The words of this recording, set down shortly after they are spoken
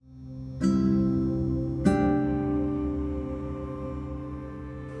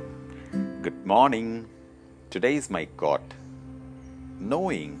Morning. Today is my quote.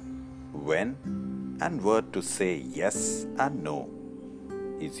 Knowing when and where to say yes and no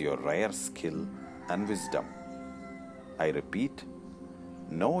is your rare skill and wisdom. I repeat,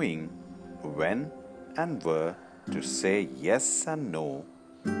 knowing when and where to say yes and no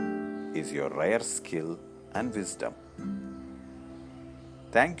is your rare skill and wisdom.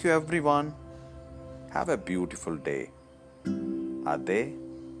 Thank you everyone. Have a beautiful day. അതെ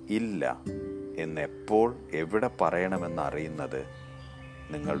ഇല്ല എന്നെപ്പോൾ എവിടെ പറയണമെന്നറിയുന്നത്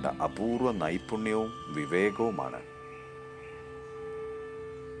നിങ്ങളുടെ അപൂർവ നൈപുണ്യവും വിവേകവുമാണ്.